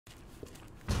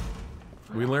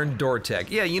We learned door tech.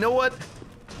 Yeah, you know what?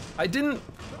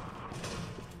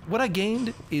 What I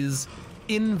gained is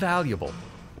invaluable.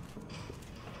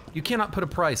 You cannot put a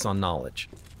price on knowledge.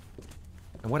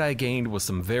 And what I gained was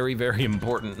some very, very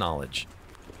important knowledge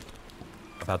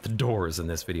about the doors in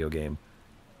this video game.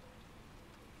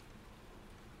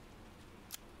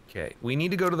 Okay, we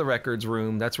need to go to the records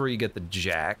room. That's where you get the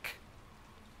jack.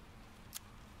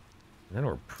 And then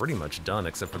we're pretty much done,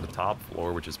 except for the top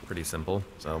floor, which is pretty simple,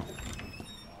 so.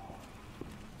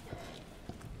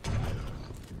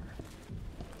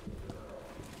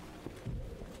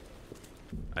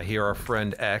 I hear our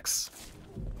friend X.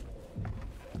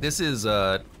 This is,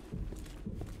 no,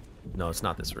 it's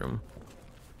not this room.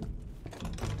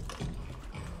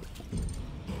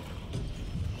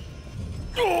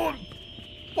 Oh!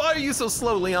 Why are you so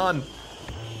slow, Leon? I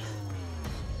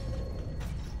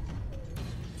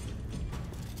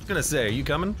was gonna say, are you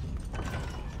coming?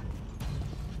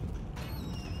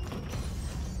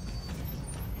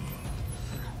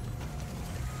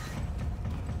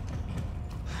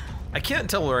 I can't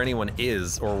tell where anyone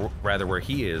is, or rather where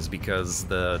he is, because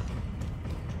the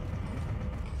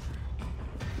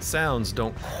sounds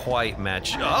don't quite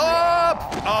match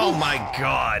up. Oh my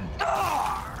god.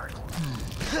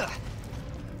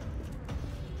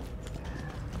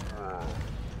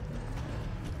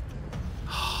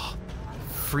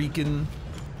 Freaking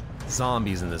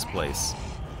zombies in this place.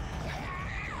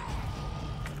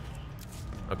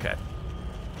 Okay.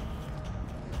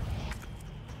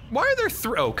 Why are there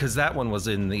three? Oh, because that one was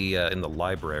in the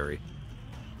library.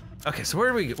 Okay, so where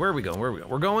are we going?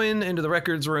 We're going into the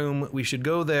records room. We should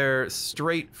go there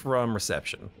straight from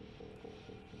reception.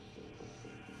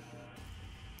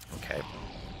 Okay.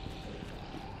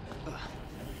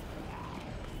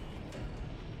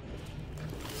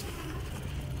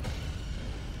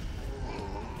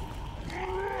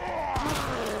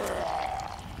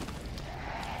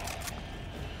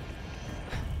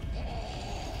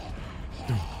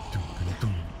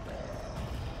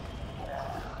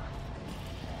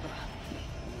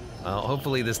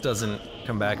 Hopefully this doesn't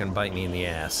come back and bite me in the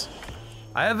ass.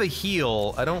 I have a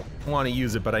heal. I don't want to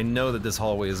use it, but I know that this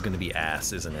hallway is going to be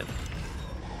ass, isn't it?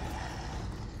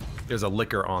 There's a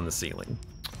liquor on the ceiling.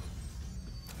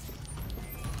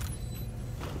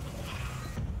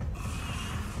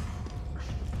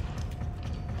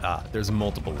 Ah, there's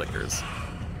multiple liquors.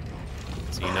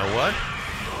 So you know what?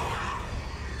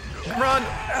 Run!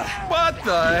 What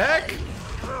the heck?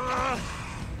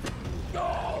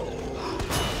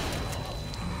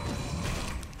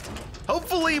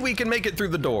 Hopefully we can make it through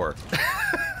the door.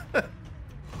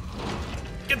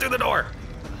 Get through the door!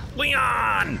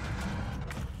 Leon!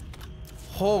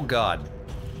 Oh god.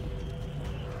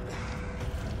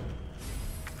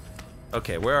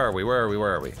 Okay, where are we? Where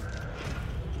are we?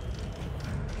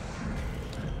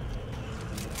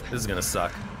 This is gonna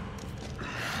suck.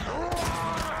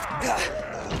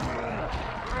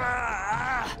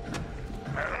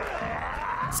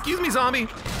 Excuse me, zombie!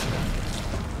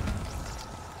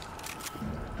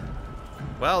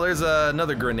 Well, there's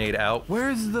another grenade out.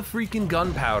 Where's the freaking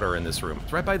gunpowder in this room?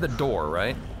 It's right by the door,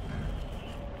 right?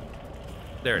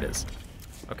 There it is.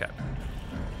 Okay.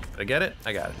 Did I get it?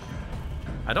 I got it.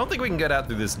 I don't think we can get out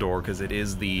through this door because it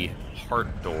is the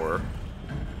heart door.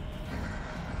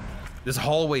 This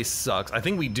hallway sucks. I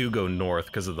think we do go north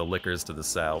because of the liquors to the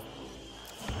south.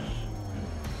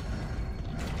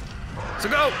 So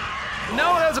go!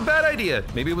 No, that was a bad idea.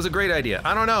 Maybe it was a great idea.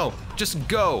 I don't know. Just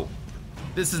go.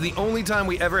 This is the only time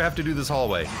we ever have to do this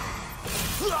hallway.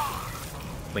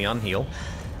 Leon, heal.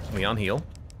 Leon, heal.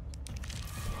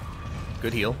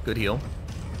 Good heal, good heal.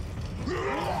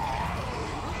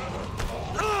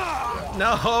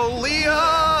 No,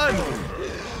 Leon!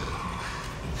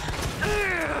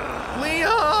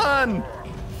 Leon!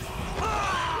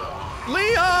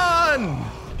 Leon!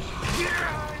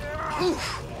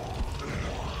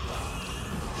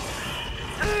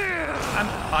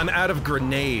 I'm out of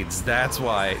grenades. That's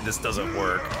why this doesn't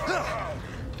work.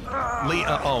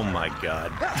 Oh my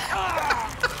god.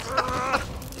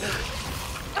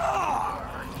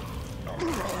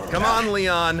 Come on,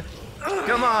 Leon.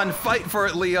 Come on, fight for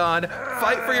it, Leon.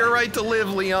 Fight for your right to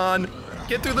live, Leon.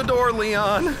 Get through the door,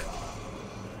 Leon.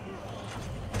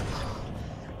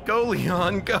 Go,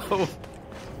 Leon, go.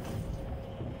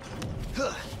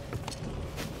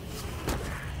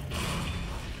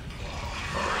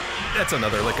 That's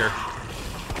another liquor.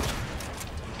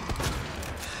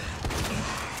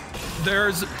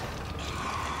 There's...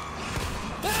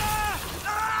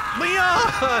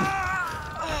 Leon!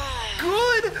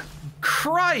 Good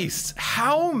Christ!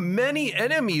 How many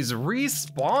enemies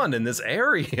respawn in this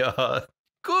area?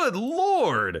 Good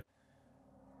Lord!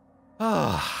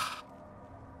 Ah.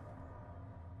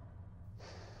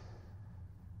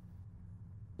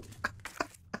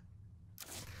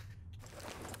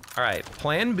 All right,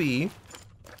 plan B.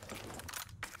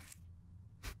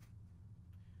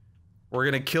 We're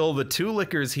gonna kill the 2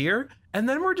 lickers here, and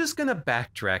then we're just gonna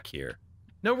backtrack here.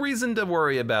 No reason to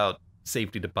worry about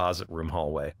safety deposit room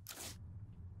hallway.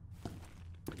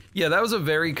 Yeah, that was a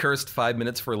very cursed 5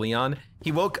 minutes for Leon.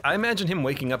 He woke, I imagine him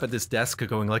waking up at this desk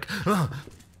going like,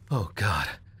 oh God.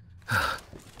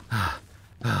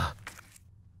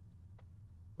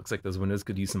 Looks like those windows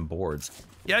could use some boards.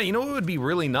 Yeah, you know what would be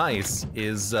really nice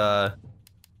is, if I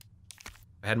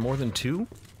had more than 2?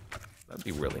 That'd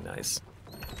be really nice.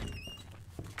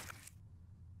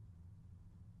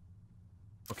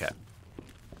 Okay.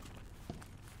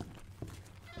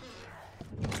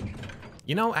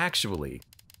 You know, actually,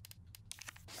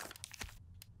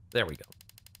 there we go.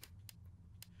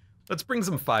 Let's bring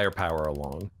some firepower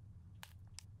along.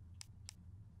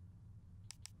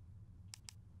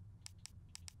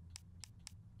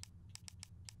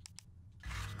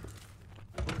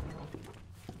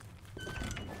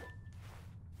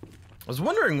 I was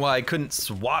wondering why I couldn't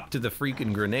swap to the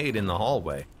freaking grenade in the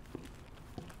hallway.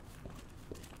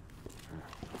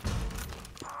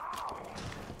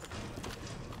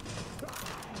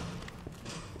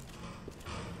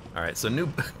 All right, so new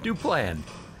plan.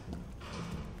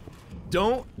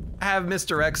 Don't have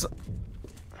Mr. X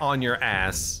on your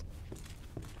ass.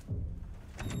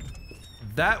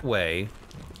 That way,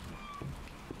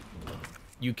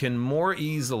 you can more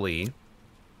easily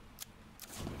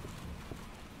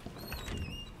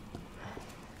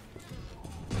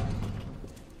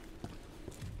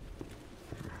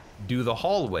do the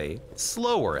hallway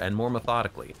slower and more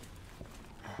methodically.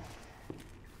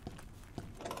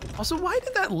 Also, why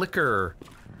did that licker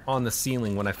on the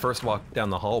ceiling when I first walked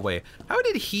down the hallway? How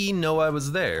did he know I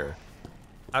was there?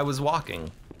 I was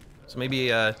walking. So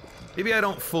maybe maybe I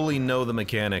don't fully know the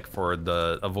mechanic for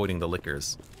the avoiding the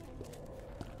lickers.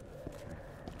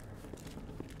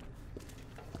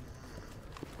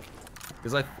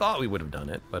 Because I thought we would have done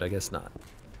it, but I guess not.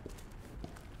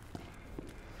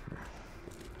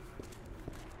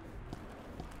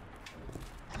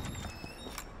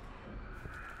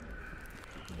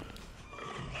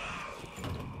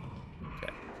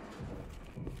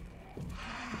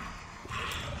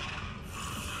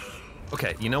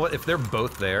 Okay, you know what? If they're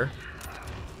both there...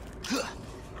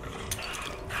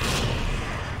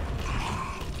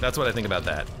 That's what I think about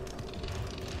that.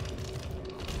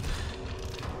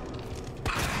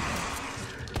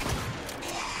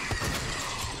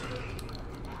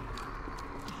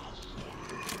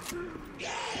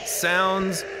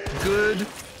 Sounds good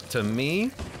to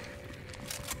me.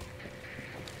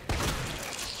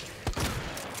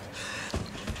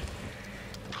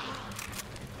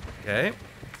 Okay.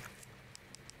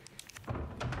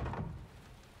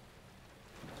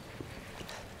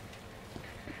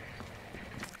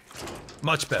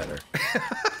 Much better.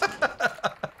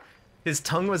 His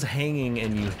tongue was hanging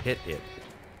and you hit it.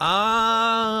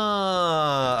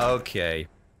 Ah, okay.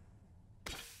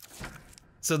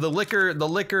 So the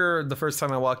licker, the first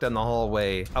time I walked down the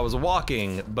hallway, I was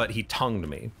walking, but he tongued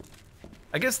me.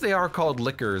 I guess they are called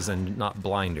lickers and not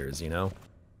blinders, you know?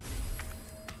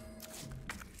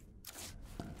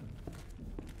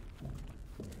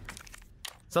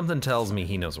 Something tells me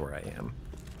he knows where I am.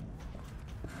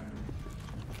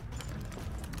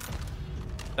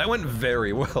 That went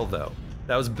very well, though.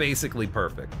 That was basically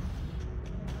perfect.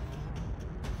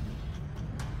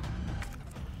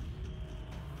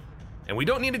 And we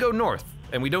don't need to go north,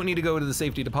 and we don't need to go to the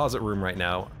safety deposit room right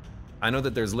now. I know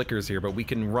that there's lickers here, but we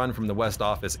can run from the west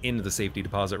office into the safety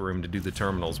deposit room to do the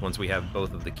terminals once we have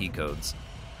both of the key codes.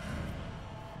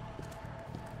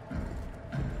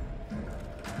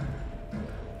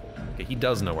 Okay, he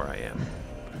does know where I am.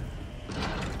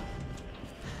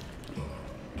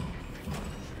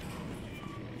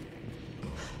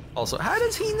 Also, how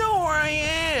does he know where I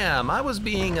am? I was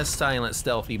being a silent,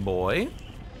 stealthy boy.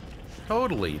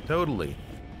 Totally, totally.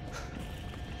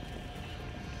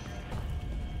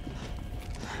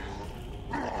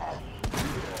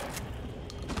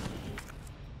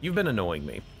 You've been annoying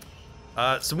me.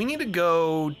 So we need to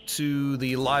go to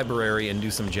the library and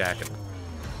do some jacking.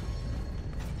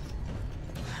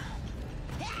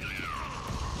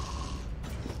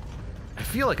 I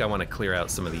feel like I want to clear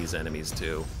out some of these enemies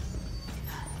too.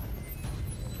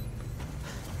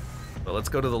 But let's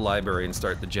go to the library and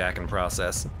start the jacking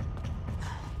process.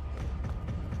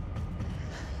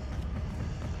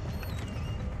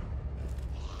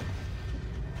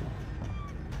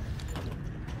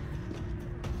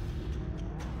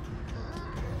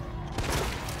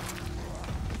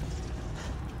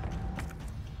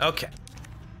 Okay.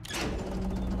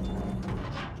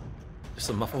 Just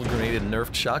some muffled grenade and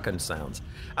nerfed shotgun sounds.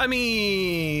 I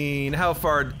mean, how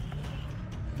far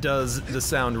does the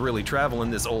sound really travel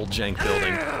in this old jank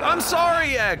building? I'm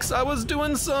sorry, X. I was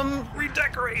doing some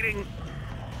redecorating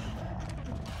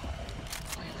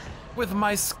with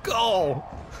my skull.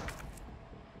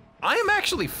 I am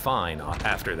actually fine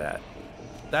after that.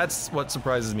 That's what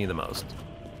surprises me the most.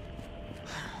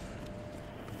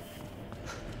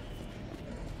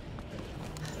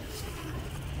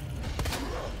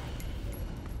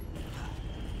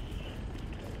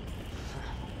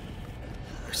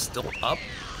 They're still up?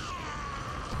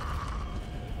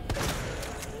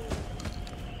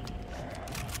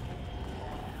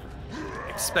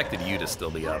 Expected you to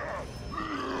still be up.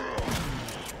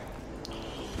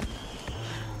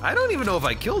 I don't even know if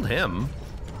I killed him.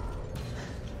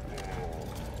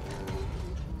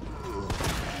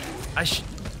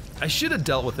 I should have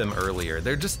dealt with them earlier.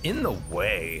 They're just in the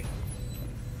way.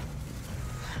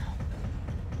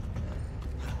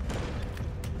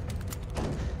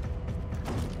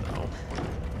 No.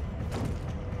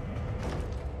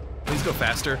 Please go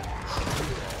faster.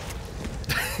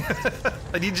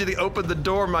 I need you to open the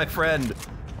door, my friend.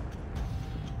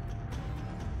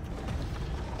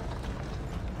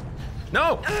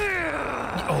 No!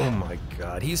 Oh my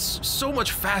god, he's so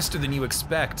much faster than you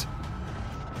expect.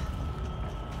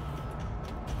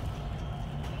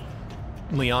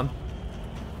 Leon.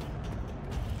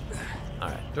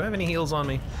 Alright, do I have any heals on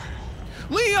me?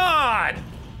 Leon!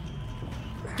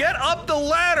 Get up the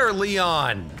ladder,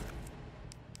 Leon!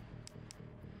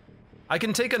 I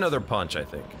can take another punch, I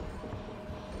think.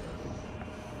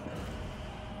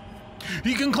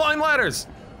 He can climb ladders!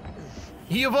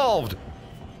 He evolved!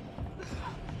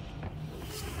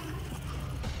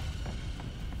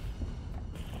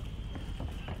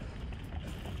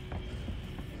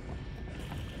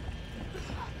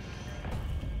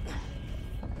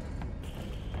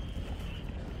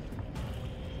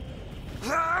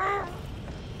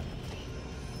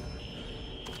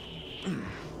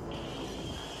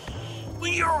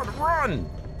 Leon, run!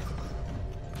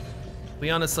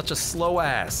 Leon is such a slow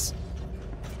ass.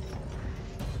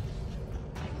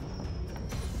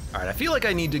 All right, I feel like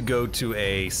I need to go to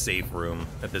a safe room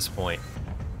at this point.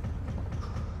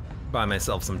 Buy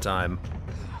myself some time.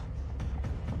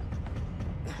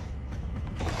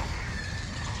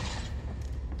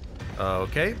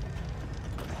 Okay.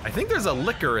 I think there's a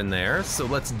liquor in there, so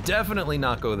let's definitely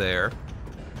not go there.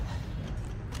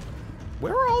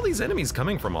 Where are all these enemies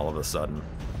coming from all of a sudden?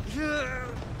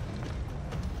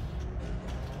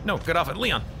 No, get off it,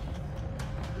 Leon.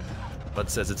 Bud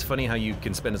says it's funny how you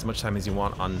can spend as much time as you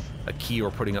want on a key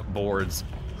or putting up boards,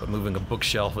 but moving a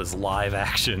bookshelf is live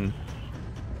action.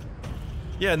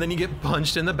 Yeah, and then you get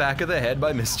punched in the back of the head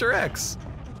by Mr. X.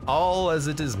 All as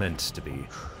it is meant to be.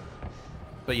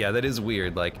 But yeah, that is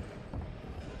weird, like,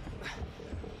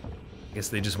 I guess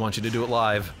they just want you to do it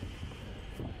live.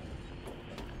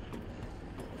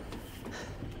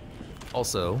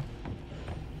 Also,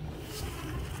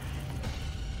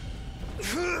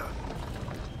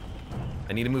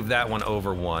 I need to move that one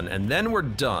over one, and then we're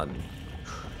done.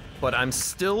 But I'm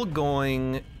still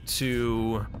going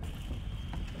to...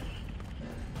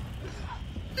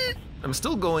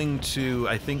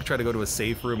 I think, try to go to a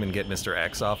safe room and get Mr.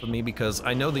 X off of me, because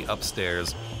I know the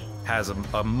upstairs has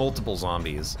a multiple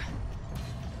zombies.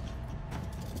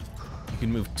 You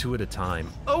can move 2 at a time.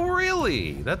 Oh,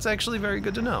 really? That's actually very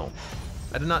good to know.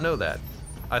 I did not know that.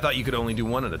 I thought you could only do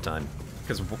 1 at a time,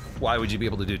 because why would you be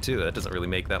able to do 2? That doesn't really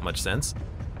make that much sense.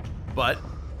 But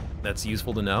that's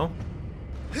useful to know.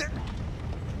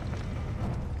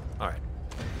 All right,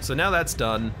 so now that's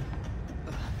done.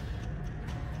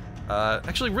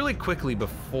 Actually, really quickly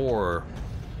before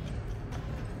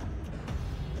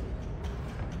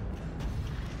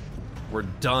we're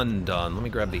done, let me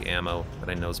grab the ammo that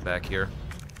I know's back here.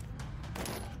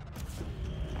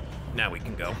 Now we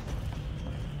can go.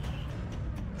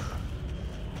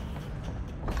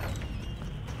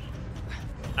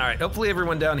 All right, hopefully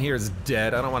everyone down here is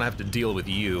dead. I don't want to have to deal with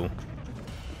you.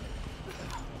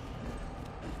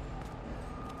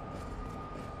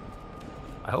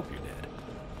 I hope you're dead.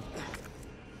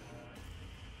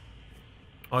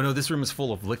 Oh no, this room is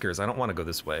full of liquors. I don't want to go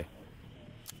this way.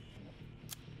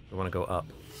 I want to go up.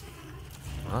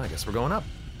 Well, I guess we're going up.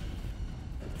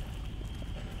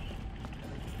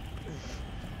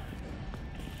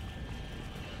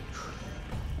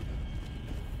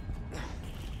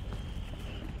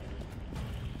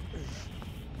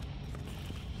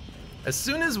 As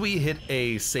soon as we hit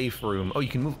a safe room, oh, you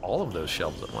can move all of those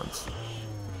shelves at once.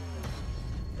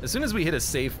 As soon as we hit a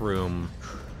safe room,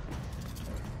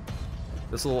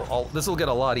 This'll get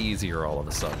a lot easier all of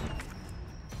a sudden.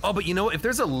 Oh, but you know, if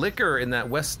there's a liquor in that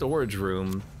west storage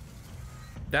room,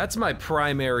 that's my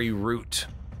primary route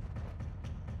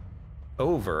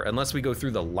over, unless we go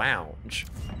through the lounge.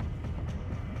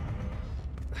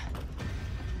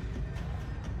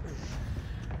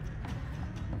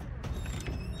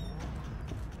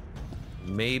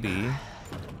 Maybe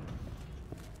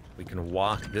we can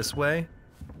walk this way.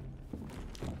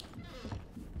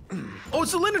 Oh,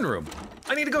 it's the linen room.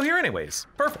 I need to go here anyways.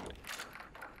 Perfect.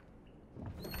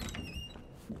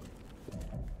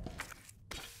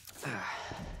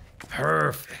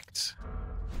 Perfect.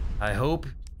 I hope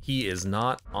he is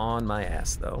not on my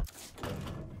ass, though.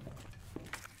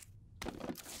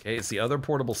 Okay, it's the other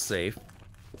portable safe.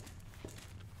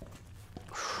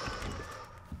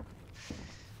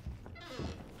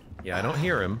 Yeah, I don't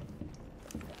hear him.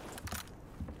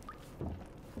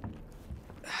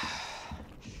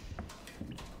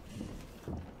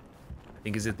 I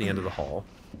think he's at the end of the hall.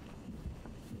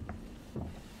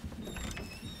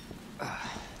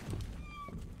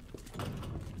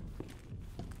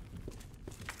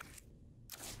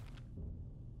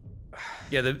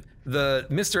 Yeah, the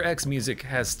Mr. X music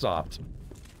has stopped.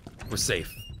 We're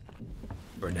safe.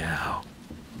 For now.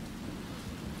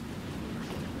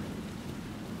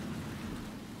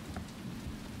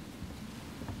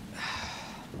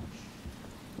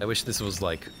 I wish this was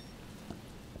like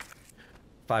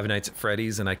Five Nights at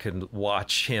Freddy's and I could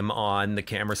watch him on the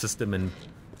camera system and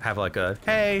have like a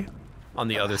hey on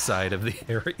the other side of the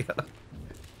area.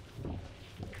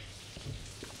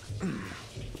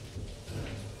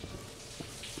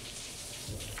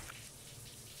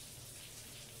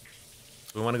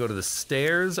 We want to go to the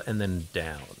stairs and then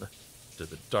down to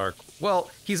the dark. Well,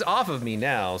 he's off of me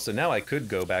now, so now I could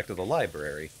go back to the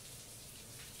library.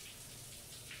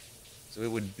 So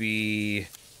it would be,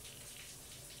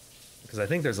 because I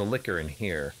think there's a liquor in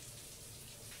here.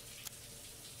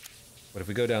 But if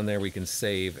we go down there, we can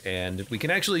save, and we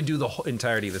can actually do the whole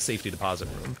entirety of the safety deposit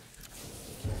room.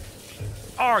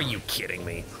 Are you kidding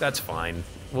me? That's fine.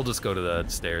 We'll just go to the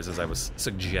stairs as I was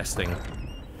suggesting.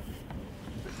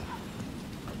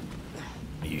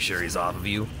 Are you sure he's off of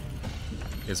you?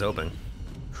 He's hoping.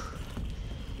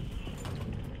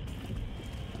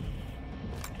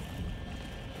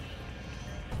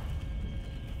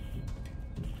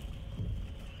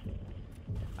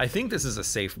 I think this is a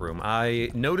safe room. I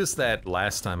noticed that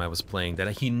last time I was playing that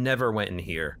he never went in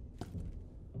here.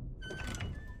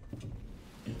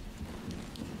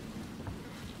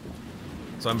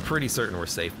 So I'm pretty certain we're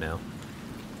safe now.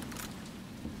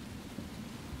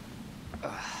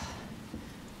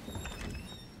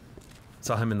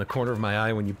 Saw him in the corner of my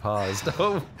eye when you paused.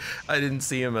 Oh, I didn't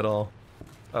see him at all.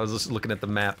 I was just looking at the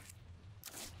map.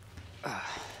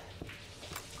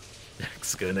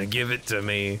 Jack's gonna give it to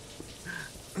me.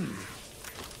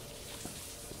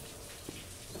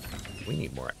 We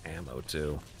need more ammo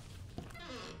too.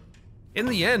 In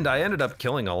the end, I ended up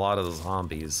killing a lot of the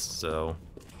zombies, so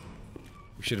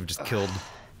we should have just killed.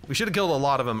 We should have killed a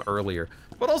lot of them earlier.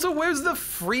 But also, where's the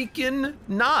freaking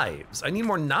knives? I need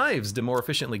more knives to more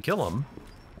efficiently kill them.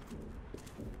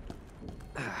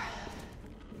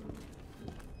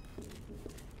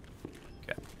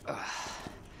 Okay.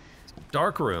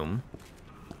 Dark room,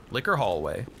 liquor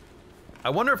hallway. I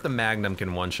wonder if the Magnum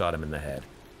can one-shot him in the head.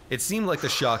 It seemed like the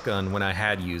shotgun, when I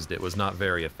had used it, was not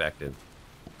very effective.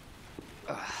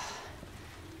 If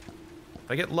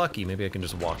I get lucky, maybe I can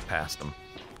just walk past him.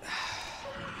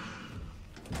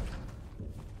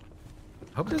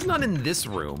 I hope there's none in this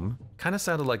room. Kind of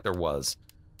sounded like there was.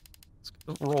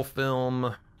 Let's roll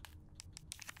film.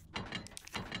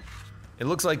 It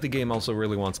looks like the game also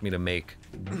really wants me to make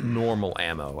normal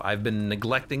ammo. I've been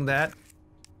neglecting that.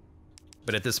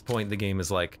 But at this point, the game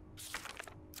is like,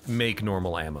 make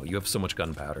normal ammo. You have so much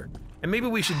gunpowder. And maybe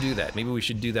we should do that. Maybe we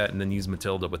should do that and then use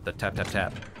Matilda with the tap, tap,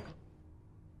 tap.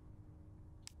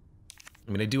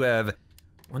 I mean, I do have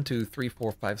 1, 2, 3,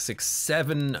 4, 5, 6,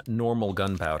 7 normal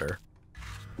gunpowder.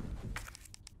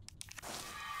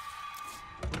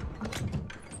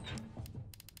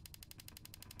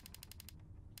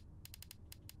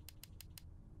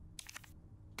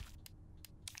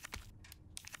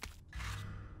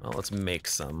 Well, let's make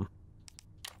some.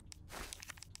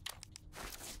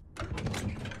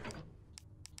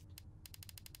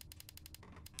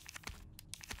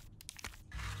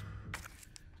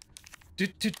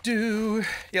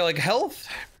 Yeah, like health,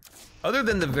 other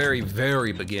than the very,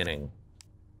 very beginning,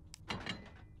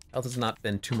 health has not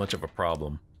been too much of a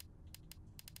problem.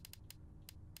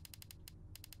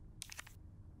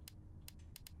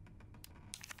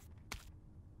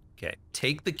 Okay,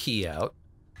 take the key out.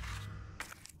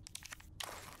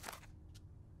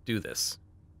 do this.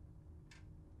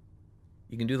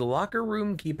 You can do the locker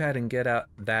room keypad and get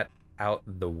that out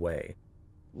the way.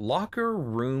 Locker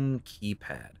room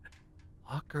keypad.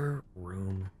 Locker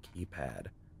room keypad.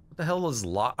 What the hell is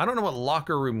I don't know what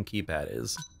locker room keypad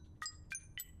is.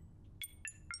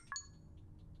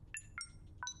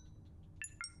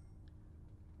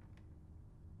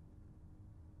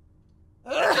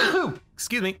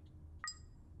 Excuse me.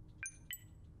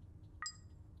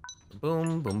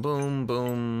 Boom, boom, boom,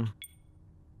 boom.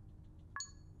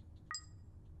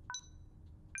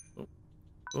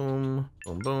 Boom,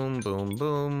 boom, boom, boom,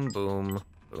 boom, boom,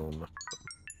 boom.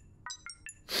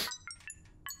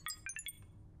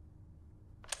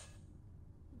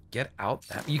 Get out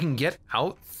that you can get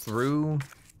out through.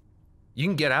 You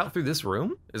can get out through this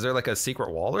room? Is there like a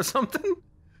secret wall or something?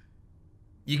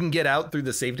 You can get out through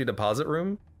the safety deposit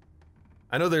room?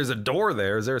 I know there's a door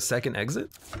there. Is there a second exit?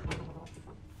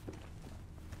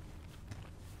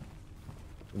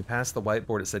 When you passed the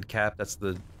whiteboard, it said cap. That's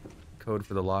the code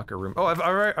for the locker room. Oh, I've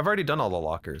already done all the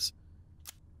lockers.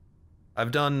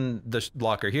 I've done the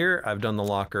locker here. I've done the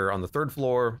locker on the 3rd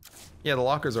floor. Yeah, the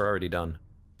lockers are already done.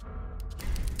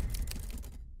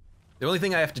 The only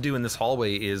thing I have to do in this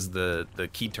hallway is the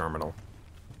key terminal.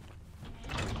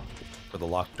 For the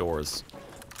locked doors.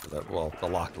 Well, the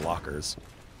locked lockers.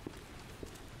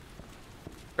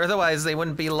 Otherwise, they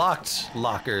wouldn't be locked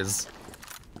lockers.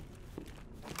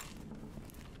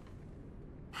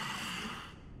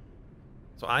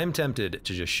 So I'm tempted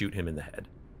to just shoot him in the head.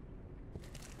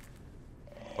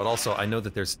 But also, I know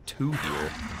that there's 2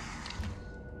 here.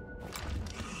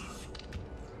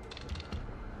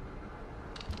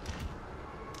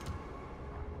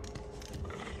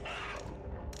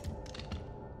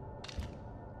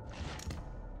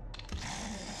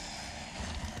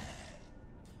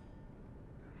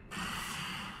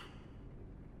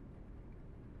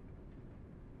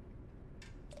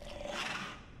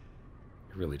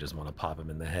 I really just want to pop him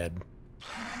in the head.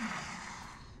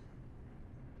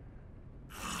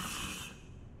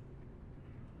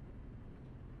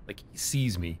 Like, he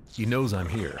sees me. He knows I'm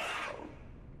here.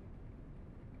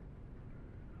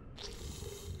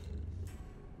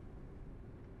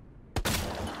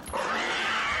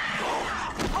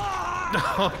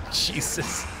 Oh,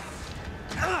 Jesus.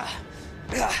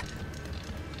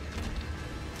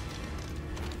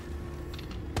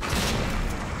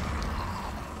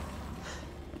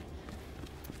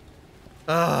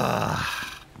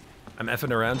 I'm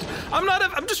effing around.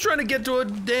 I'm just trying to get to a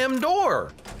damn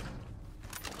door.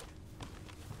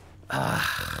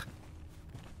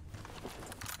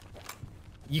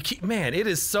 Man, it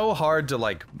is so hard to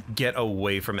like get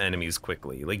away from enemies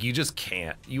quickly. Like you just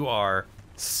can't. You are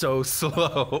so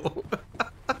slow.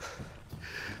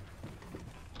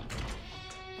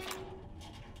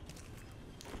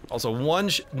 Also, one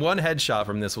headshot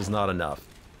from this was not enough.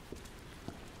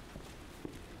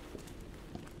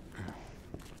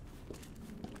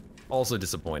 Also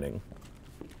disappointing.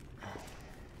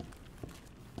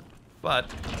 But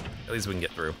at least we can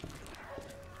get through.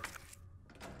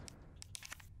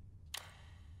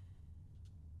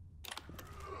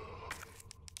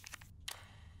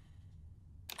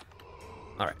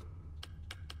 All right.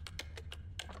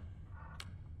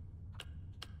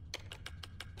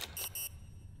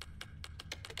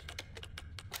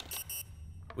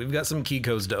 We've got some key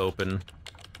codes to open.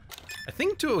 I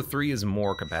think 203 is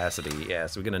more capacity. Yeah,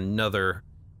 so we get another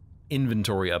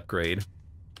inventory upgrade.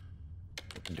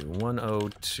 We can do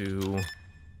 102.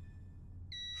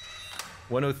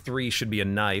 103 should be a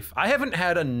knife. I haven't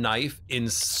had a knife in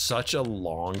such a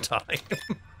long time.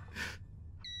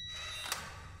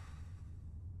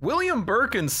 William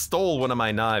Birkin stole one of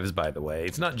my knives, by the way.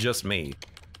 It's not just me.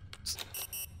 It's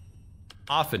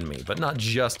often me, but not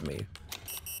just me.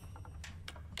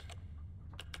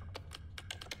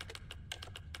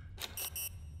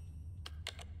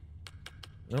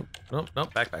 Nope, nope,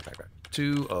 nope, back.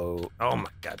 20, oh my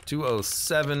god,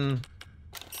 207.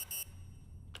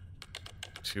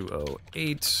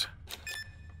 208.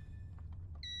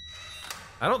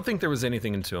 I don't think there was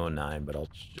anything in 209, but I'll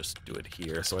just do it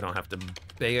here so I don't have to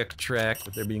backtrack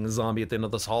with there being a zombie at the end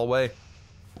of this hallway.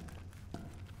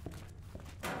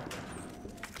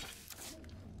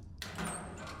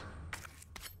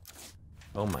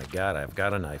 Oh my god, I've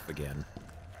got a knife again.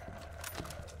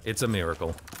 It's a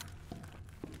miracle.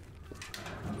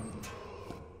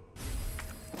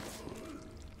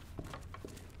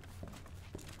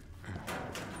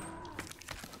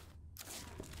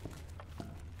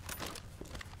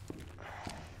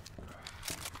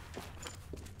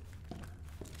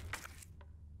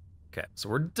 Okay, so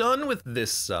we're done with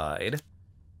this side.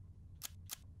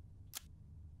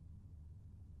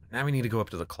 Now we need to go up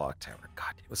to the clock tower.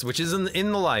 God, which is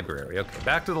in the library. Okay,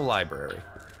 back to the library.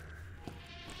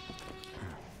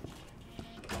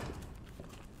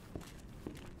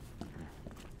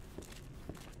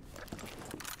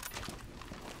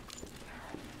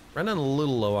 Running a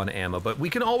little low on ammo, but I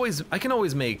can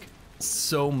always make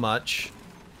so much.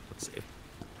 Let's see.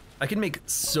 I can make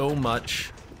so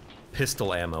much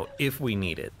pistol ammo if we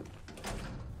need it.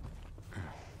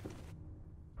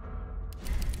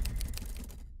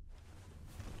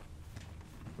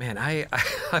 Man,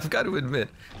 I've got to admit,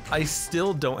 I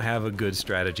still don't have a good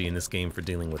strategy in this game for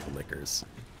dealing with lickers.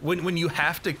 When you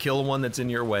have to kill one that's in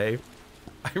your way,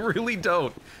 I really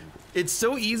don't. It's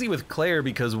so easy with Claire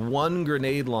because one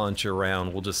grenade launcher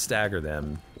round will just stagger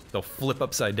them. They'll flip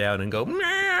upside down and go,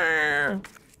 nah!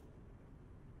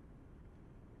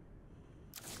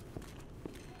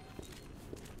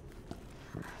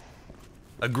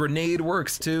 A grenade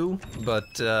works too, but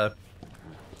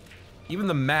even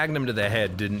the magnum to the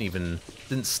head didn't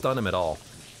stun him at all.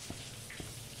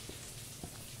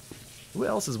 Who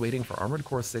else is waiting for Armored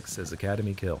Core 6's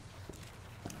Academy kill?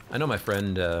 I know my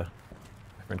friend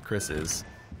Chris is.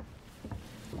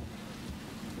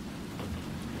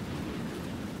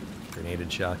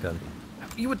 Grenaded shotgun.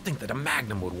 You would think that a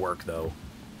magnum would work, though.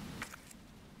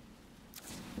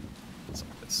 What's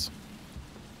up this?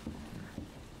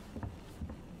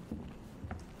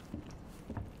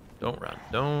 Don't run.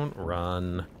 Don't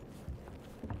run.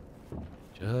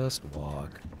 Just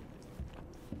walk.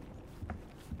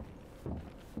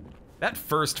 That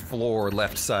first floor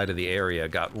left side of the area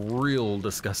got real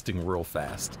disgusting real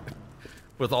fast.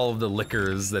 With all of the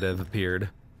lickers that have appeared.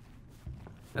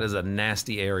 That is a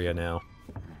nasty area now.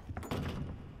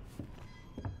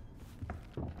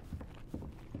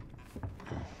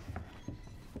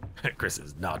 Chris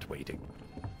is not waiting.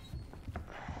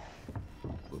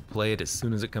 We'll play it as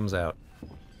soon as it comes out.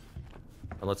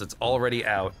 Unless it's already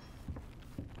out.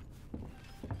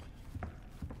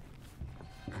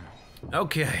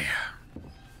 Okay.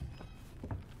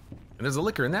 And there's a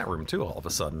licker in that room too, all of a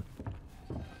sudden.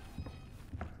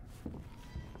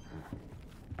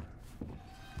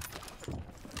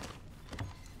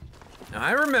 Now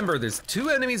I remember there's two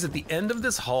enemies at the end of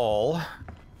this hall.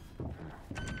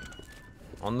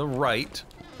 On the right.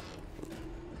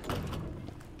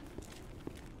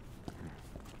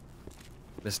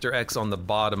 Mr. X on the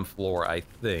bottom floor, I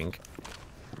think.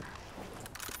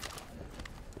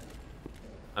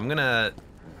 I'm gonna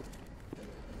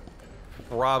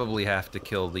probably have to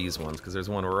kill these ones, because there's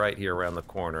one right here around the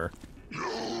corner.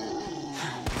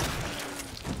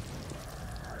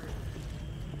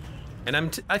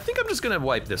 And I think I'm just gonna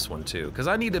wipe this one too, because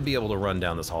I need to be able to run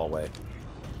down this hallway.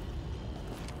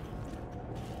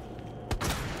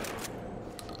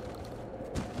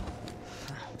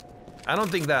 I don't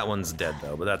think that one's dead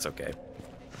though, but that's okay.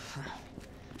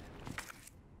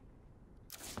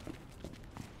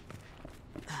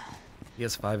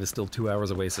 PS5 is still 2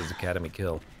 hours away, says Academy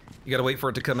kill. You gotta wait for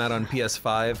it to come out on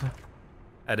PS5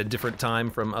 at a different time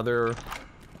from other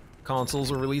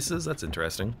consoles or releases? That's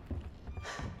interesting.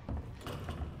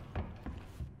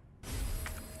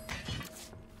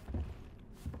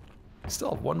 I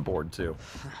still have one board too.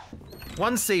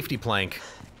 One safety plank.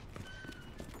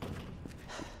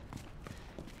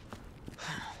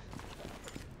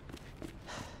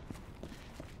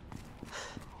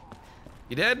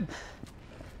 You dead?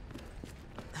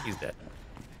 He's dead.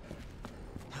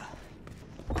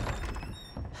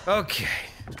 Okay.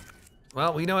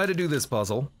 Well, we know how to do this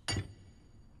puzzle.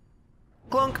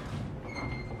 Clunk!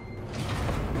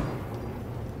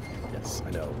 Yes,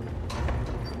 I know.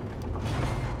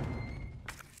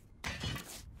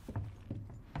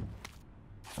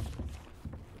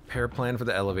 Repair plan for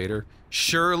the elevator.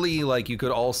 Surely, like, you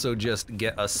could also just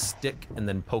get a stick and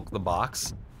then poke the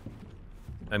box.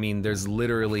 I mean, there's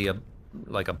literally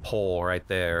like a pole right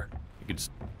there. You could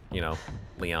just, you know,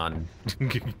 Leon, you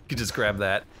could just grab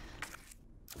that.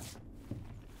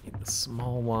 Need the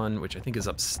small one, which I think is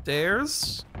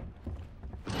upstairs.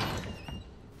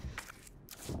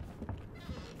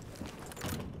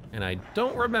 And I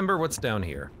don't remember what's down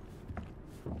here.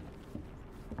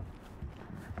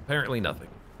 Apparently nothing.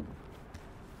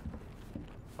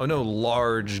 Oh no,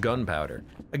 large gunpowder.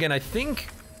 Again, I think,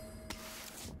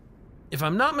 if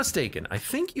I'm not mistaken, I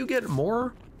think you get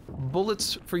more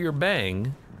bullets for your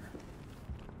bang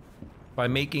by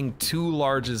making two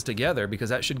larges together, because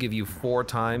that should give you 4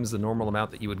 times the normal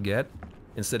amount that you would get,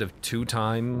 instead of 2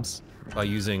 times by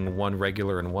using one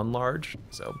regular and one large.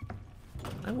 So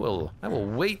I will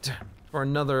wait for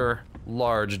another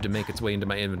large to make its way into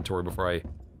my inventory before I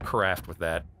craft with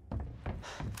that.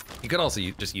 You could also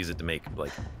just use it to make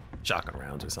like shotgun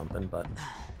rounds or something, but.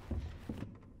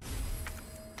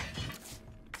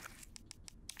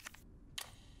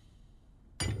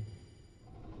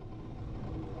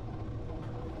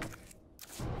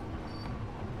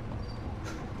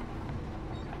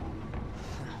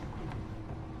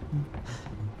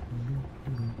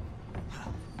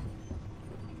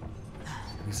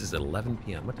 This is at 11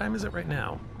 p.m. What time is it right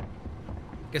now?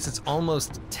 I guess it's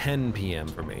almost 10 p.m.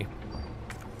 for me.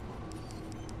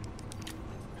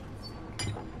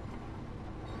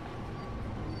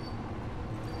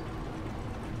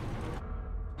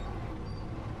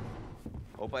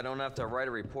 Hope I don't have to write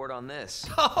a report on this.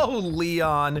 Oh,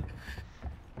 Leon.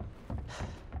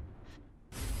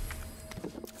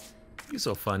 You're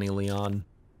so funny, Leon.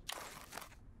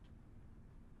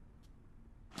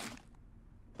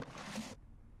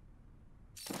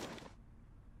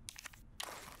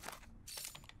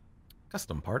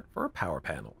 Custom part for a power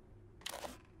panel.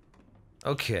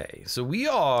 Okay, so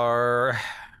we're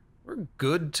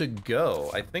good to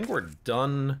go. I think we're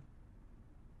done.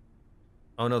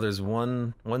 Oh no, there's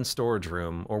one storage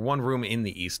room, or one room in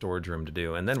the east storage room to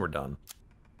do, and then we're done.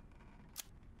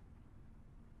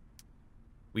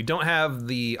 We don't have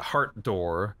the heart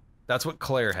door. That's what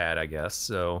Claire had, I guess,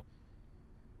 so.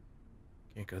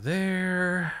 Can't go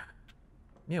there.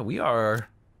 Yeah, we're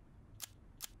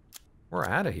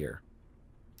out of here.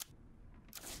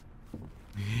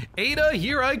 Ada,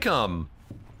 here I come.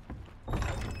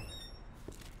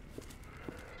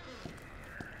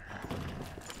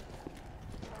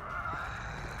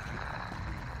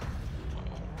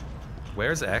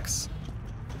 Where's X?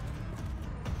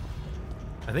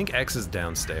 I think X is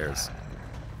downstairs.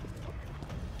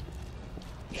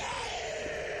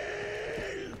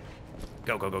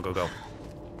 Go, go, go, go, go.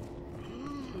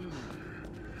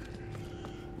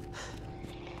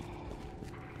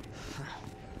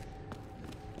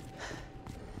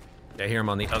 I hear him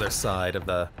on the other side of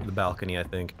the balcony, I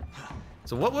think.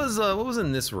 So what was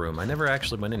in this room? I never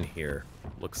actually went in here,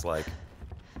 looks like.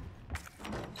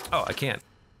 Oh, I can't.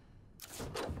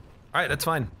 All right, that's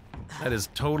fine. That is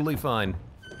totally fine.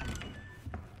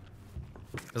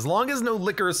 As long as no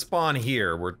liquor spawn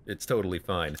here, it's totally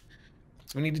fine.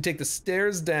 So we need to take the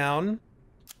stairs down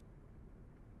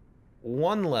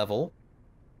one level.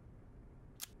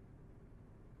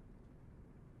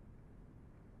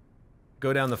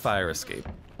 Go down the fire escape.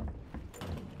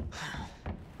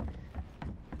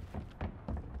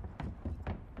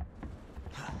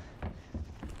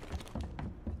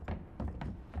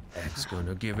 X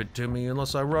gonna give it to me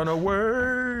unless I run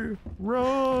away.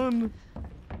 Run!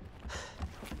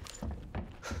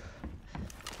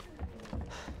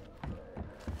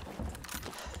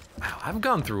 Wow, I've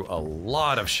gone through a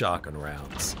lot of shotgun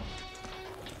rounds.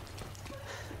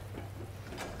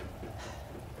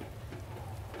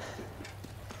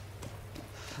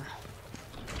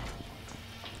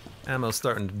 Ammo's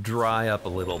starting to dry up a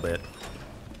little bit.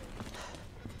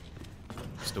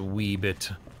 Just a wee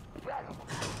bit.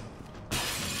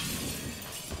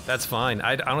 That's fine.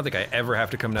 I don't think I ever have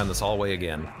to come down this hallway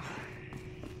again.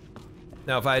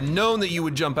 Now, if I had known that you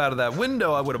would jump out of that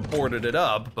window, I would have boarded it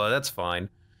up, but that's fine.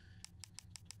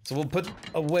 So we'll put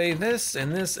away this,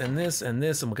 and this, and this, and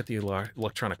this, and we'll get the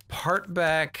electronic part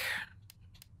back.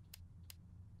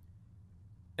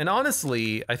 And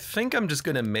honestly, I think I'm just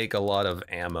gonna make a lot of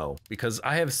ammo because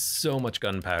I have so much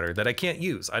gunpowder that I can't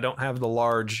use. I don't have the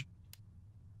large,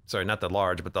 sorry, not the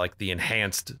large, but like the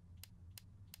enhanced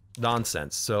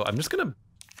nonsense. So I'm just gonna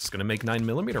make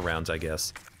 9mm rounds, I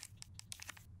guess.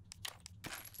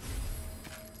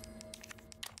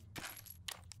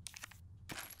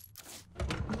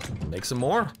 Make some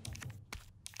more.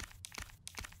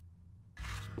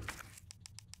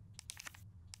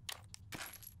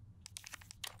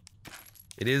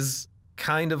 It is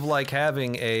kind of like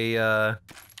having a,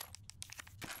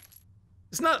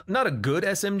 it's not a good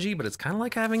SMG, but it's kind of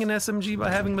like having an SMG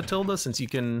by having Matilda, since you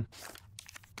can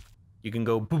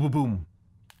go boom, boom, boom.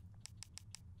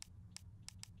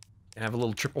 And have a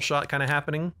little triple shot kind of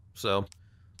happening. So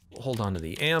we'll hold on to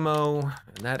the ammo,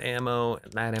 and that ammo,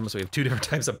 and that ammo. So we have two different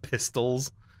types of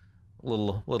pistols. A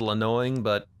little annoying,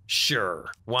 but sure,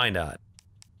 why not?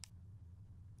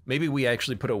 Maybe we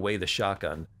actually put away the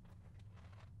shotgun.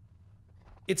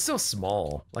 It's so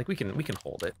small, like we can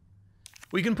hold it.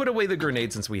 We can put away the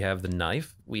grenade since we have the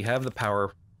knife. We have the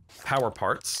power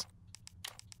parts.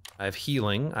 I have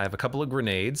healing. I have a couple of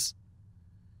grenades.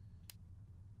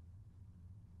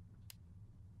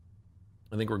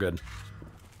 I think we're good.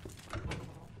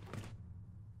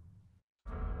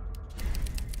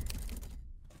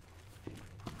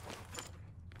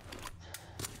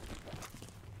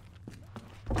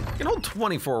 can hold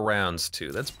 24 rounds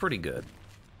too. That's pretty good.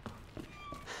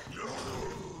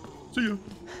 See ya.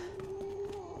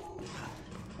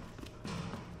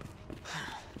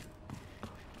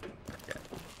 Okay.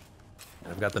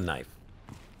 I've got the knife.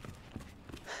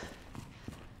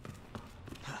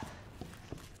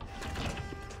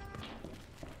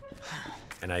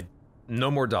 And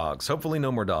no more dogs. Hopefully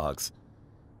no more dogs.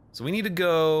 So we need to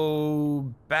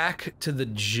go back to the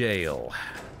jail.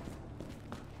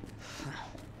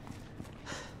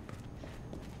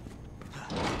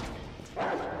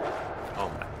 Oh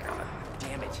my god.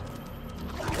 Damn it.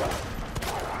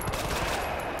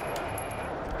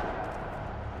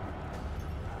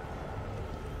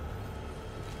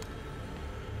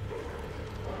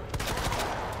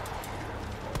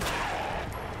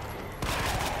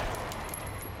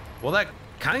 Well, that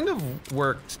kind of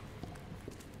worked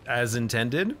as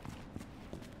intended.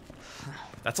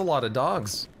 That's a lot of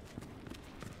dogs.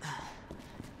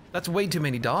 That's way too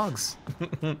many dogs. I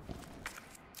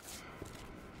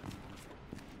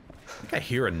think I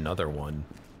hear another one.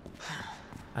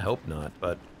 I hope not,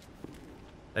 but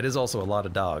that is also a lot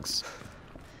of dogs.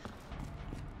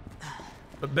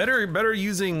 But better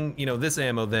using, you know, this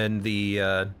ammo than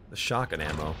the shotgun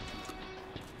ammo.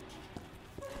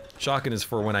 Shotgun is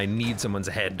for when I need someone's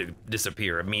head to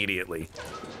disappear immediately.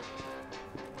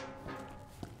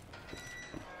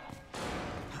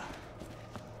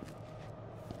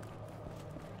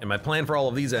 And my plan for all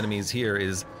of these enemies here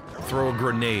is throw a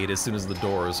grenade as soon as the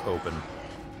doors open.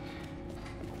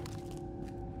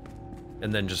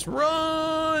 And then just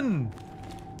run!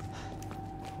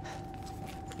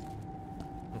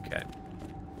 Okay.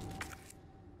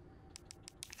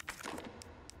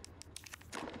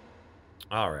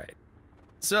 All right.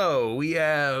 So we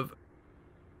have,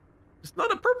 it's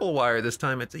not a purple wire this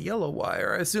time, it's a yellow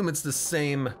wire. I assume it's the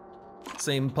same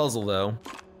puzzle though.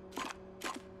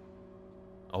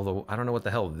 Although, I don't know what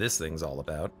the hell this thing's all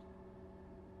about.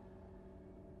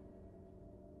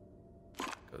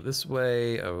 Go this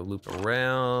way, I'll loop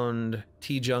around,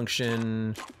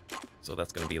 T-junction. So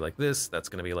that's gonna be like this, that's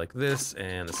gonna be like this,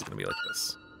 and this is gonna be like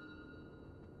this.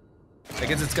 I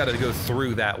guess it's gotta go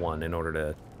through that one in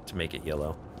order to make it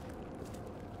yellow.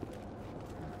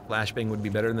 Flashbang would be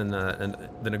better than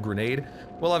a grenade.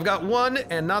 Well, I've got one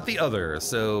and not the other,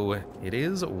 so it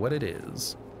is what it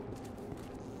is.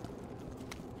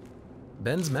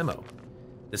 Ben's memo.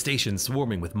 The station's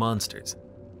swarming with monsters.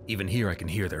 Even here I can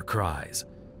hear their cries.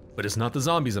 But it's not the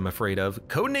zombies I'm afraid of.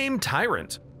 Codename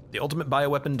Tyrant. The ultimate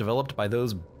bioweapon developed by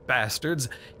those bastards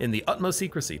in the utmost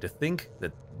secrecy. To think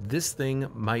that this thing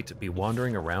might be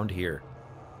wandering around here.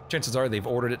 Chances are they've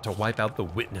ordered it to wipe out the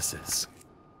witnesses.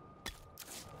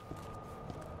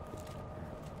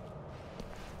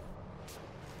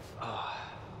 Huh?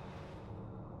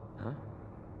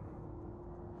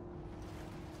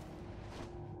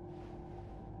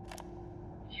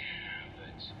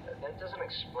 That doesn't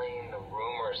explain the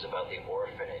rumors about the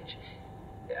orphanage.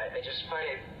 I just find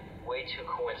it way too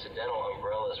coincidental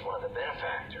Umbrella's one of the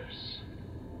benefactors.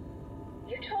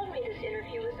 You told me this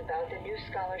interview was about the new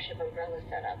scholarship Umbrella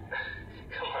set up.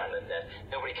 Come on, Annette.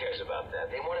 Nobody cares about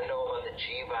that. They want to know about the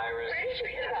G virus. Where did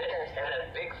you hear about this? And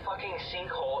that big fucking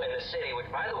sinkhole in the city, which,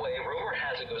 by the way, rumor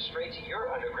has it goes straight to your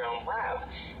underground lab.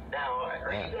 Now,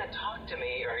 are you going to talk to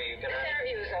me, or are you going to... This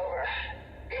interview's over.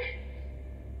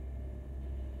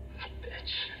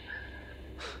 Bitch.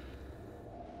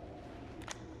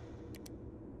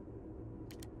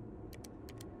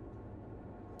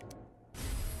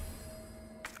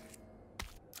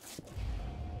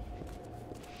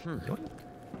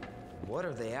 What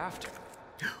are they after?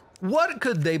 What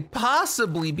could they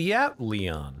possibly be at?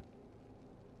 Leon.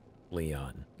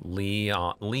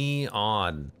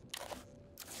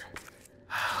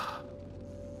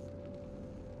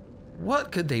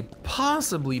 What could they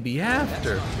possibly be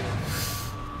after?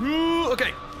 Ooh,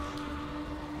 okay.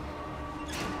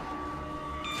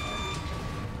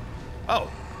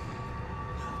 Oh.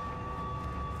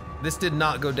 This did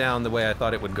not go down the way I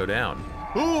thought it would go down.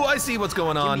 Ooh, I see what's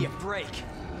going on. Give me a break.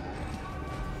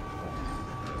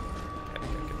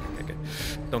 Okay.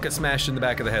 Don't get smashed in the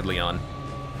back of the head, Leon.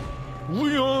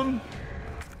 Leon!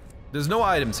 There's no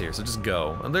items here, so just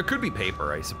go. And there could be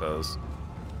paper, I suppose.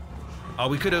 Oh,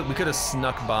 we could have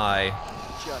snuck by.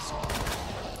 Just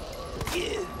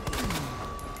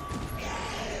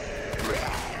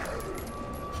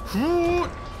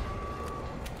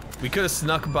We could have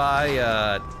snuck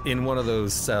by in one of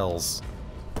those cells.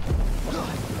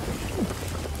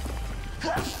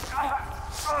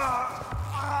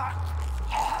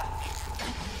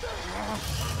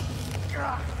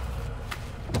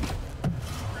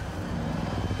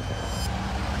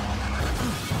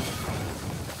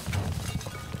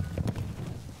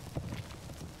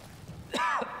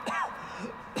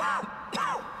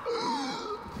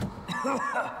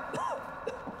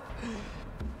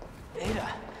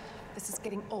 This is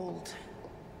getting old.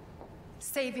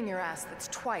 Saving your ass, that's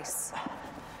twice.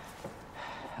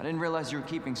 I didn't realize you were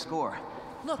keeping score.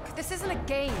 Look, this isn't a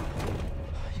game.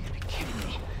 You gotta be kidding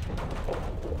me.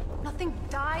 Nothing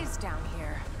dies down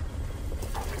here.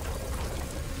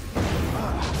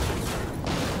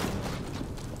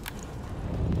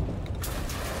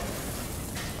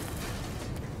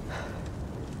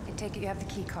 I take it you have the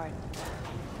key card.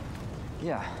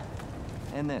 Yeah,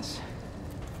 and this.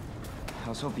 I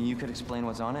was hoping you could explain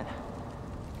what's on it.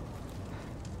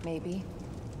 Maybe.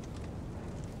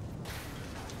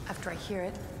 After I hear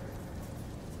it.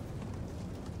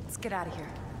 Let's get out of here.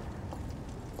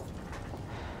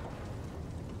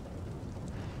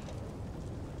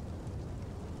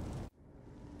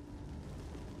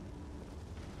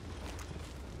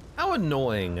 How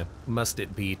annoying must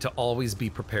it be to always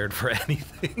be prepared for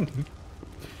anything?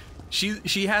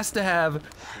 She has to have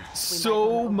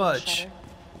so much.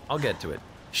 I'll get to it.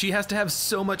 She has to have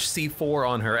so much C4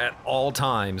 on her at all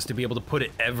times to be able to put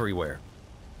it everywhere.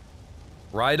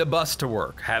 Ride a bus to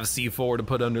work, have C4 to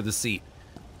put under the seat.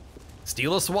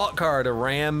 Steal a SWAT car to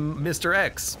ram Mr.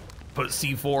 X, put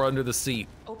C4 under the seat.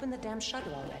 Open the damn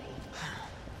shutter already.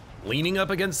 Leaning up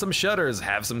against some shutters,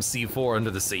 have some C4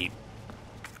 under the seat.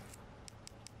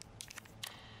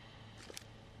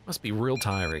 Must be real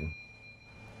tiring.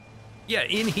 Yeah,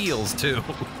 in heels too.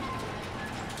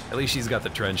 At least she's got the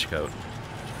trench coat.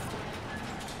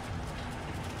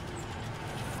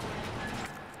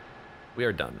 We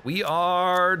are done. We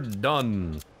are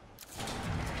done.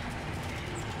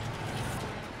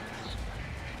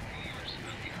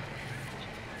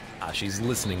 Ah, she's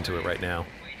listening to it right now.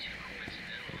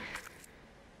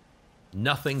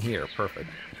 Nothing here. Perfect.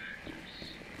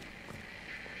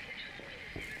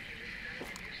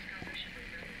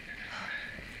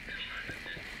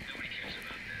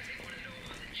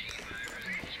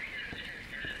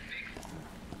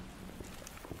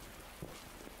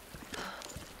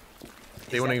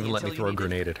 They won't even let me throw a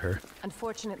grenade at her.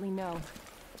 Unfortunately, no.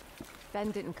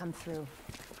 Ben didn't come through.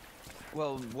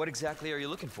 Well, what exactly are you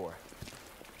looking for?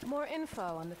 More info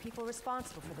on the people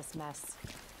responsible for this mess.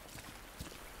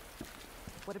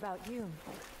 What about you?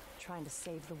 Trying to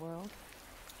save the world?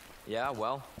 Yeah,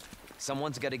 well,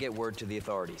 someone's got to get word to the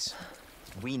authorities.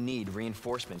 We need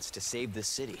reinforcements to save this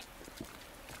city.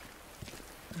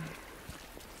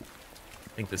 I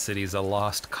think the city's a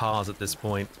lost cause at this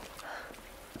point.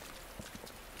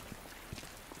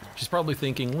 She's probably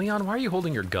thinking, Leon, why are you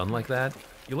holding your gun like that?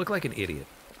 You look like an idiot.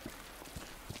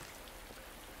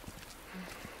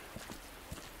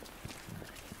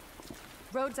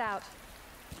 Road's out.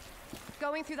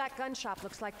 Going through that gun shop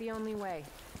looks like the only way.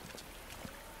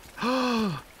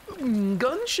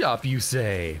 Gun shop, you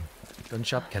say? Gun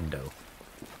shop kendo.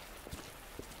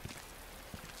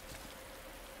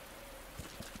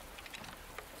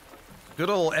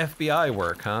 Good old FBI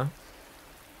work, huh?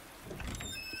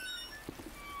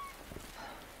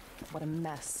 What a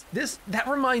mess. This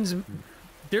reminds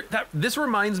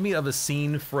me of a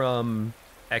scene from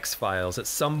X-Files. At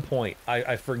some point,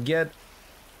 I forget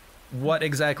what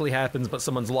exactly happens, but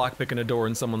someone's lockpicking a door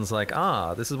and someone's like,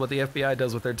 ah, this is what the FBI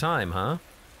does with their time, huh?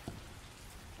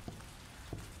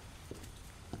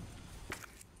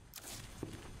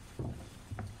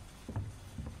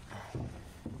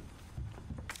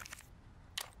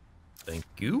 Thank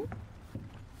you.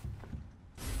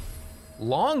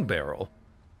 Long barrel.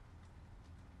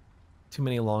 Too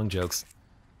many long jokes.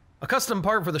 A custom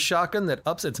part for the shotgun that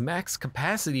ups its max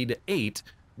capacity to 8.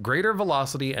 Greater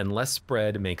velocity and less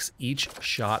spread makes each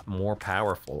shot more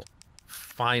powerful.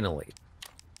 Finally.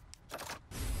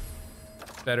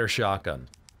 Better shotgun.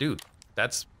 Dude,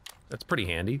 that's pretty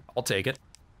handy. I'll take it.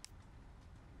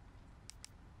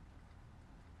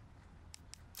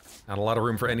 Not a lot of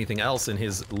room for anything else in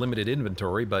his limited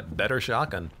inventory, but better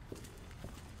shotgun.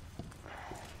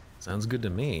 Sounds good to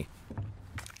me.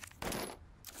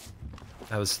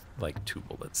 That was like 2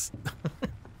 bullets.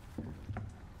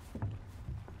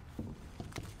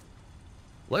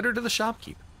 Letter to the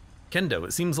shopkeep. Kendo,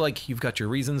 it seems like you've got your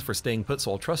reasons for staying put,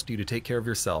 so I'll trust you to take care of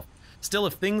yourself. Still,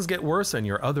 if things get worse and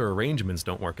your other arrangements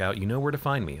don't work out, you know where to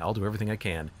find me. I'll do everything I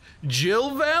can.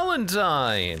 Jill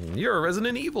Valentine! You're a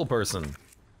Resident Evil person.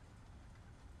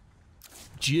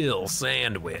 Jill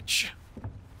Sandwich.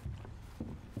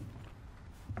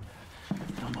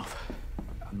 Don't move.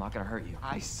 I'm not gonna hurt you.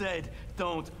 I said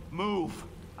don't move.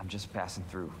 I'm just passing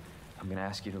through. I'm gonna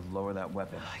ask you to lower that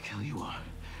weapon. Like hell you are.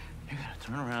 You're gonna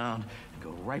turn around and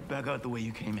go right back out the way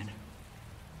you came in.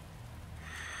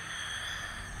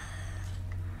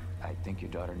 I think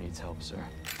your daughter needs help, sir.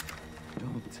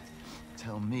 Don't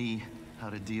tell me how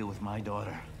to deal with my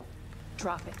daughter.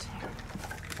 Drop it.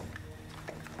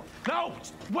 No!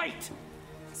 Wait!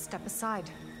 Step aside.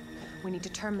 We need to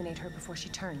terminate her before she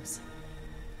turns.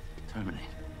 Terminate.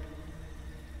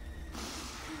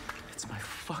 It's my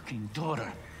fucking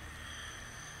daughter.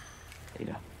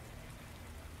 Ada.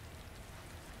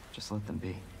 Just let them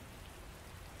be.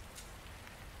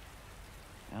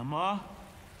 Emma?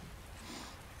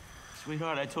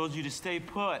 Sweetheart, I told you to stay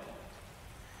put.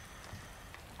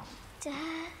 Daddy?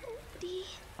 Daddy's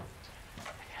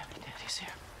here.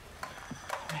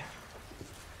 Come here.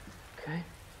 Okay?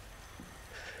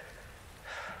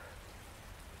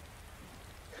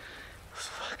 Those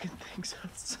fucking things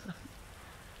outside.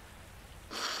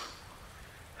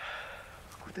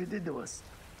 Look what they did to us.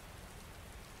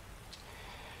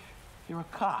 You're a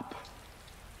cop.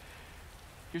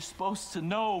 You're supposed to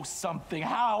know something.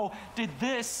 How did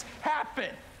this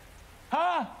happen?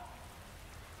 Huh?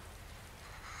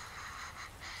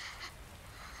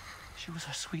 She was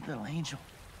our sweet little angel.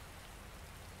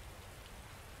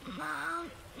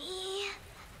 Mommy.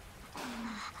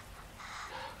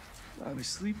 I was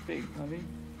sleeping, honey.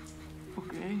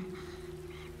 Okay?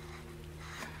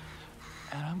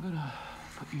 And I'm gonna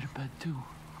put you to bed too,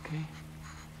 okay?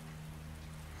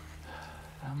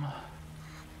 Emma.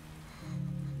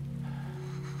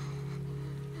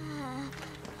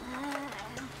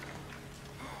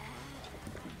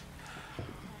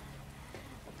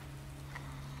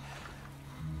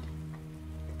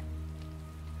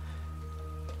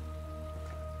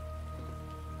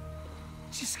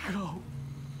 Just go.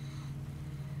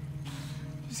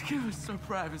 Just give us some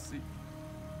privacy.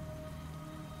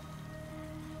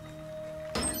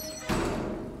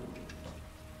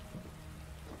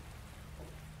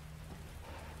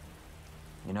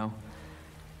 You know,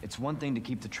 it's one thing to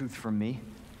keep the truth from me,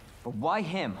 but why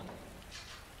him?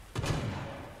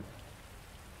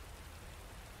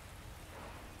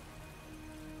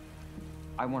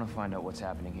 I want to find out what's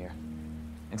happening here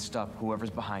and stop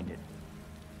whoever's behind it.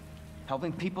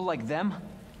 Helping people like them?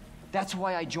 That's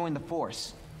why I joined the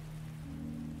force.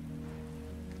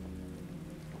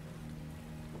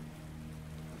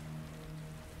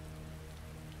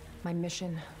 My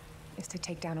mission is to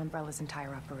take down Umbrella's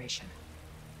entire operation.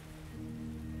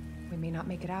 We may not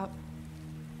make it out.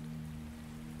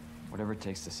 Whatever it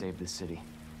takes to save this city.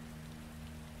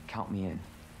 Count me in.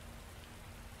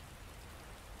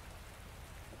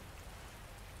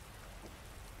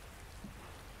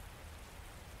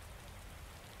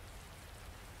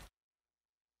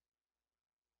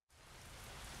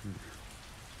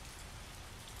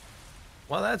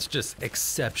 Well, that's just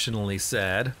exceptionally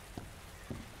sad.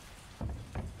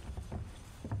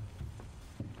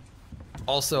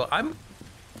 Also, I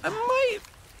might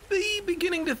be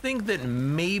beginning to think that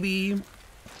maybe...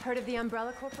 Heard of the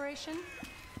Umbrella Corporation?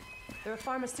 They're a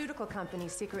pharmaceutical company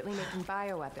secretly making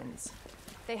bioweapons.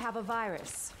 They have a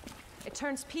virus. It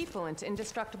turns people into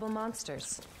indestructible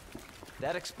monsters.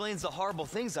 That explains the horrible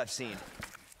things I've seen.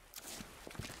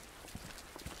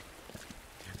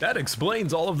 That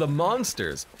explains all of the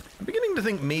monsters. I'm beginning to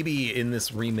think maybe in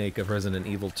this remake of Resident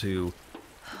Evil 2,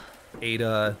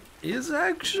 Ada is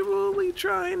actually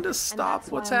trying to stop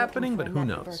what's happening, but who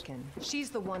knows? Birkin. She's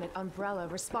the one at Umbrella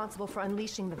responsible for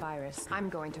unleashing the virus. I'm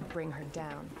going to bring her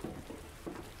down.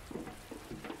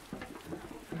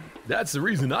 That's the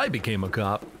reason I became a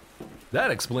cop. That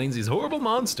explains these horrible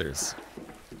monsters.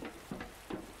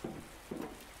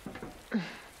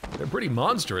 They're pretty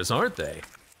monstrous, aren't they?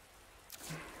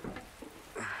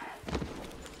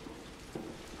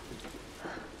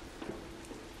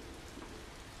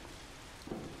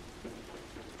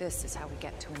 This is how we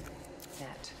get to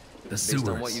net. The sewers.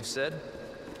 Based on what you've said,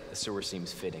 the sewer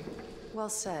seems fitting. Well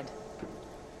said.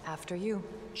 After you.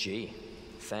 Gee,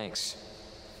 thanks.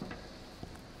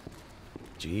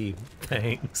 Gee,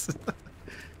 thanks. It's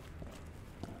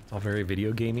all very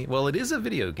video gamey. Well, it is a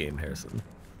video game, Harrison.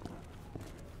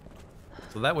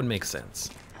 So that would make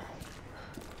sense.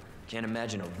 Can't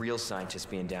imagine a real scientist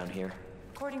being down here.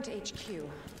 According to HQ,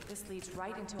 this leads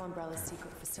right into Umbrella's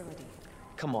secret facility.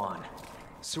 Come on.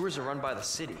 Sewers are run by the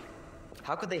city.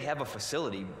 How could they have a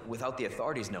facility without the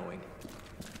authorities knowing?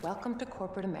 Welcome to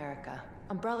corporate America.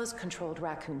 Umbrella's controlled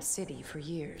Raccoon City for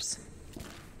years.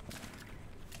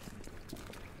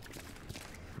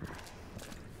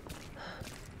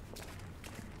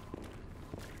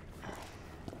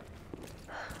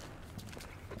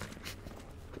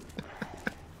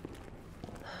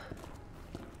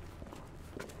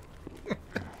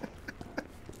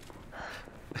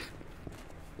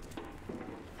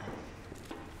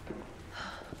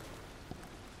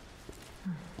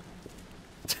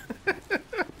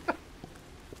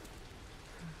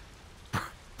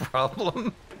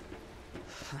 Problem?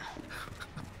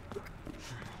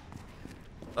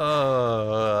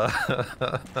 Oh,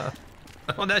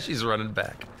 now she's running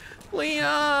back.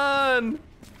 Leon!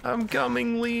 I'm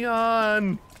coming,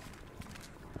 Leon!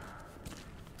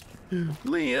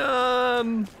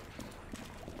 Leon!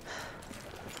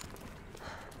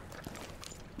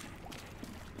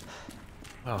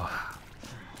 Oh.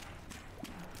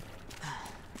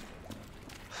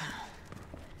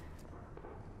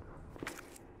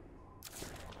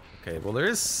 Okay, well there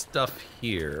is stuff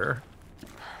here.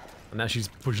 And now she's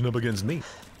pushing up against me.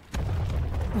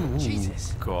 Ooh,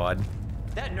 Jesus. God.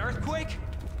 That an earthquake?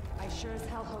 I sure as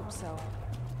hell hope so.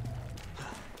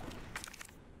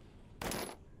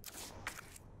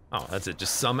 Oh, that's it,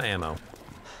 just some ammo.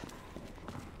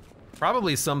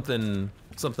 Probably something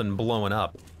blowing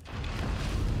up.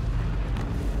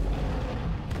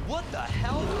 What the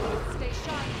hell? Stay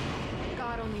sharp.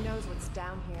 God only knows what's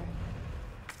down here.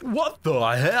 What the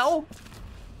hell?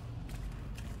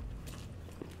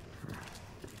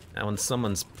 That one's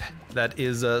someone's pet. That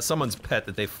is someone's pet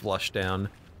that they flushed down.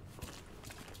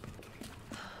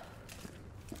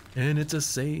 And it's a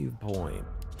save point.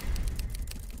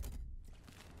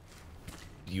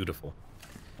 Beautiful.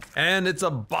 And it's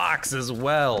a box as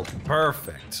well.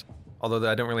 Perfect. Although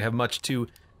I don't really have much to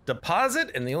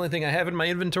deposit, and the only thing I have in my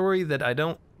inventory that I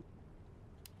don't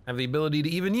have the ability to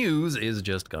even use is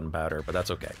just gunpowder, but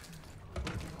that's okay.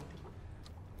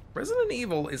 Resident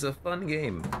Evil is a fun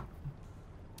game.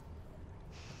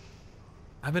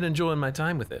 I've been enjoying my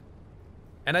time with it.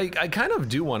 And I kind of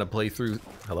do want to play through,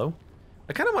 hello?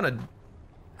 I kind of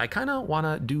want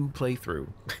to do playthrough.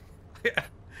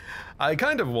 I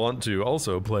kind of want to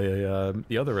also play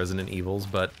the other Resident Evils,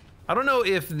 but I don't know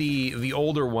if the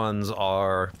older ones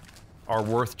are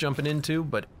worth jumping into,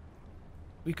 but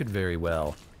we could very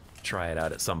well try it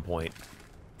out at some point.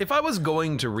 If I was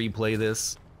going to replay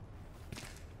this,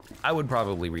 I would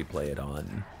probably replay it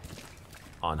on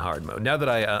hard mode. Now that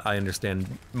I understand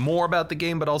more about the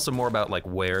game, but also more about like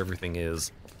where everything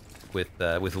is with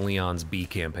Leon's B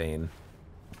campaign.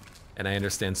 And I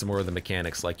understand some more of the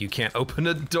mechanics, like you can't open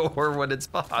a door when it's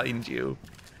behind you.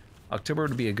 October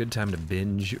would be a good time to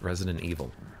binge Resident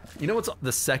Evil. You know what's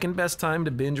the second best time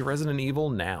to binge Resident Evil?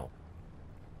 Now.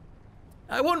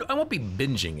 I won't be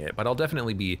binging it, but I'll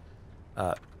definitely be,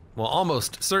 well,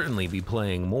 almost certainly be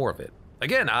playing more of it.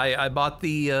 Again, I bought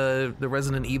the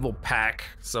Resident Evil pack,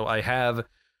 so I have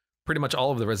pretty much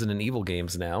all of the Resident Evil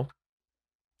games now.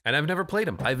 And I've never played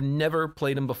them. I've never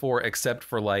played them before, except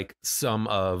for like some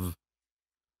of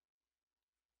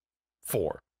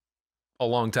 4 a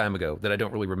long time ago that I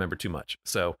don't really remember too much.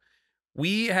 So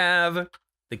we have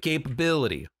the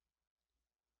capability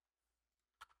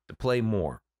to play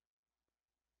more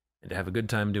and to have a good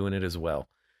time doing it as well.